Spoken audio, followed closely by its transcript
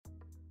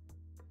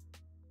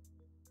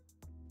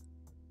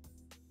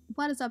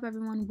What is up,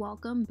 everyone?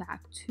 Welcome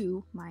back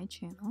to my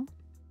channel.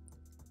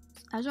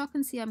 As y'all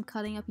can see, I'm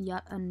cutting up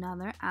yet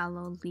another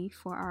aloe leaf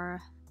for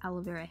our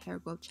aloe vera hair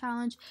growth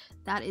challenge.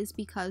 That is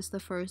because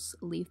the first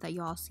leaf that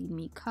y'all see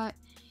me cut,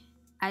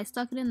 I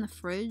stuck it in the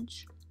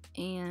fridge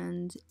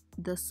and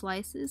the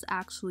slices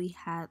actually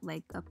had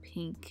like a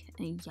pink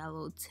and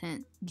yellow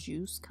tint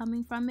juice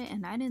coming from it,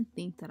 and I didn't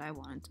think that I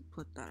wanted to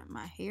put that in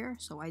my hair,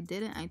 so I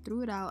didn't. I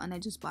threw it out and I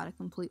just bought a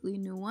completely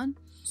new one.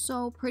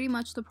 So pretty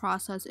much the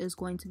process is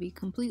going to be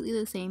completely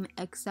the same,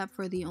 except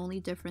for the only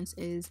difference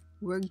is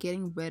we're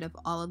getting rid of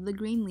all of the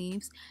green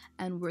leaves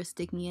and we're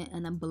sticking it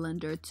in a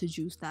blender to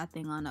juice that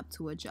thing on up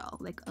to a gel,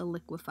 like a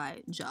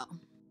liquefied gel.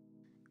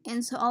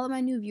 And to all of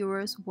my new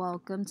viewers,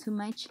 welcome to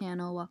my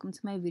channel, welcome to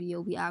my video.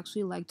 We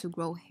actually like to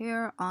grow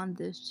hair on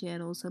this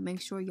channel, so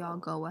make sure y'all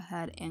go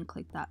ahead and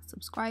click that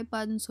subscribe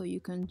button so you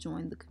can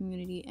join the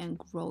community and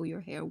grow your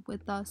hair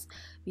with us,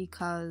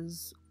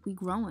 because we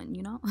growing,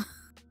 you know.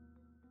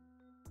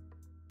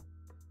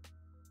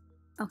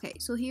 Okay,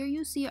 so here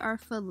you see our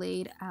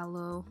filleted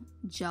aloe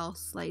gel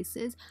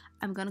slices.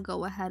 I'm gonna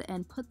go ahead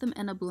and put them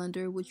in a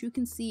blender, which you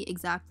can see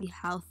exactly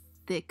how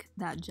thick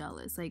that gel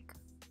is. Like,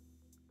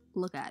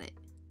 look at it.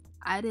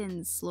 I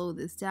didn't slow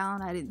this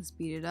down, I didn't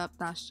speed it up,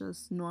 that's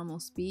just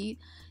normal speed.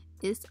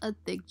 It's a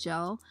thick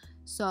gel,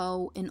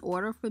 so in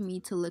order for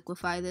me to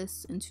liquefy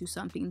this into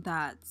something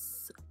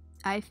that's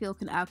I feel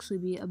can actually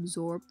be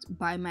absorbed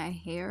by my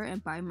hair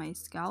and by my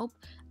scalp,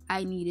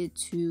 I needed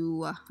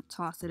to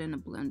toss it in a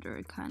blender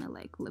and kind of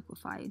like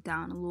liquefy it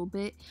down a little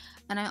bit.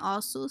 And I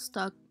also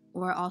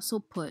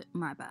put,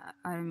 my bad,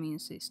 I didn't mean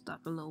to say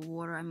stuck a little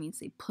water, I mean to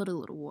say put a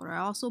little water. I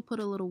also put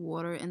a little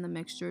water in the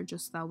mixture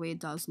just that way it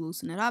does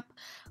loosen it up.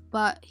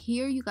 But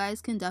here you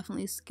guys can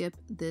definitely skip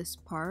this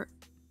part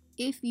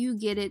if you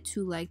get it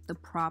to like the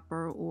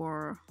proper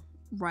or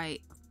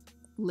right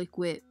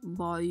liquid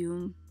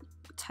volume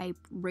type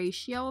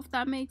ratio, if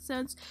that makes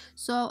sense.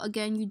 So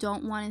again, you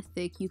don't want it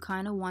thick, you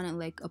kind of want it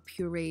like a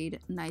pureed,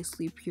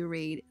 nicely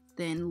pureed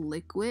thin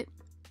liquid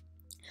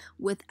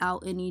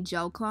without any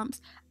gel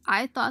clumps.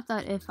 I thought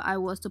that if I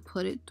was to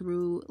put it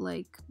through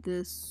like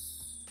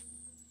this,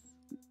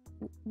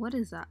 what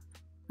is that,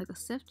 like a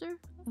sifter,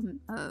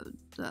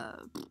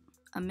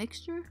 a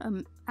mixture,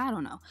 I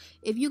don't know,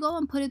 if you go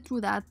and put it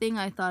through that thing,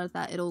 I thought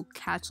that it'll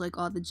catch like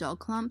all the gel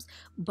clumps.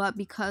 But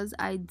because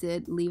I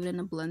did leave it in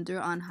a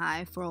blender on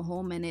high for a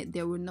whole minute,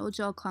 there were no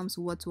gel clumps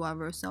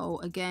whatsoever. So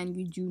again,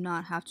 you do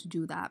not have to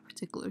do that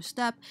particular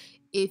step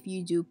if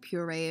you do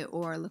puree it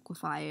or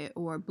liquefy it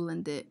or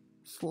blend it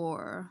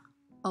for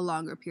a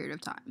longer period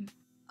of time.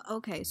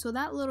 Okay, so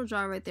that little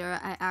jar right there,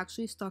 I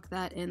actually stuck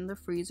that in the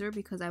freezer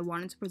because I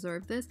wanted to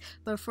preserve this.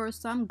 But for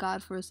some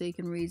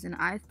godforsaken reason,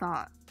 I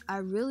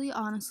really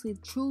honestly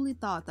truly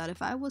thought that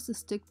if I was to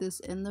stick this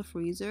in the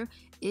freezer,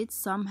 it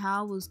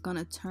somehow was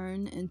gonna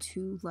turn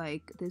into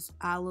like this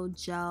aloe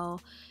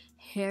gel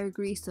hair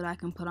grease that I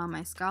can put on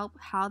my scalp.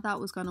 How that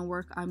was gonna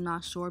work, I'm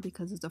not sure,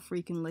 because it's a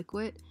freaking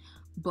liquid.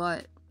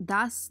 But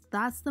that's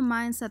the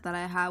mindset that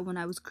I had when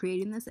I was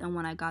creating this and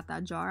when I got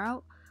that jar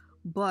out.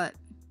 But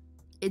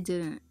it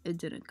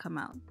didn't come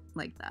out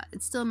like that.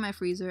 It's still in my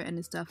freezer and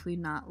it's definitely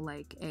not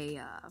like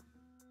a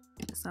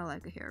it's not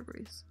like a hair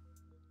grease.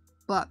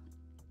 But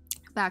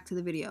back to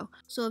the video.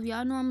 So if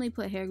y'all normally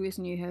put hair grease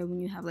in your hair when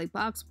you have like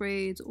box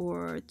braids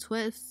or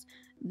twists,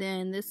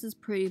 then this is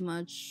pretty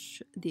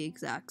much the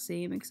exact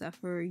same, except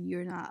for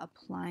you're not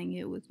applying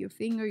it with your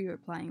finger, you're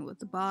applying it with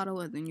the bottle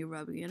and then you're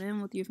rubbing it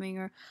in with your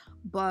finger.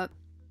 But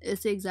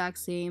it's the exact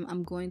same.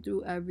 I'm going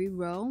through every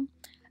row,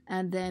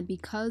 and then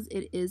because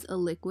it is a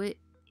liquid,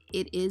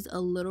 it is a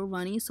little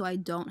runny, so I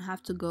don't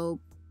have to go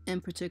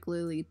in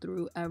particularly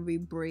through every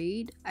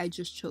braid. I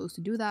just chose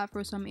to do that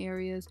for some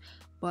areas,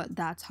 but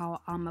that's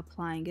how I'm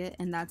applying it,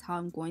 and that's how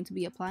I'm going to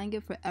be applying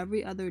it for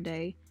every other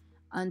day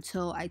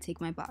until I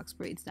take my box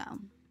braids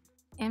down.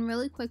 And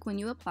really quick, when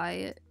you apply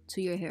it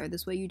to your hair,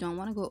 this way you don't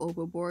want to go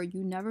overboard.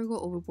 You never go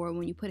overboard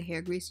when you put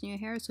hair grease in your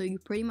hair, so you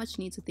pretty much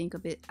need to think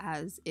of it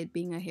as it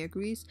being a hair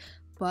grease.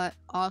 But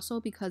also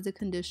because it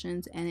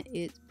conditions and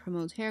it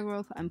promotes hair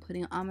growth, I'm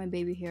putting it on my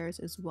baby hairs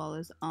as well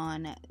as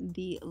on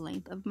the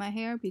length of my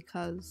hair,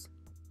 because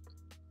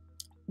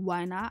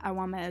why not? I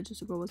want my edges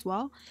to grow as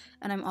well.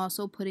 And I'm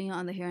also putting it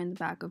on the hair in the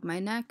back of my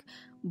neck.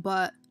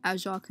 But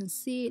as y'all can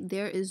see,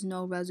 there is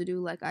no residue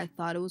like I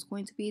thought it was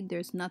going to be.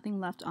 There's nothing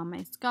left on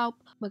my scalp.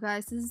 But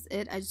guys, this is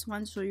it. I just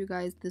wanted to show you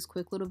guys this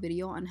quick little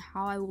video on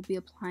how I will be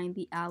applying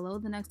the aloe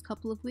the next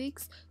couple of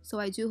weeks. So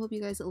I do hope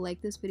you guys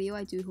like this video.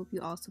 I do hope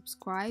you all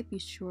subscribe. Be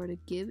sure to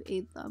give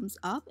a thumbs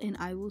up, and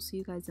I will see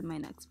you guys in my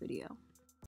next video.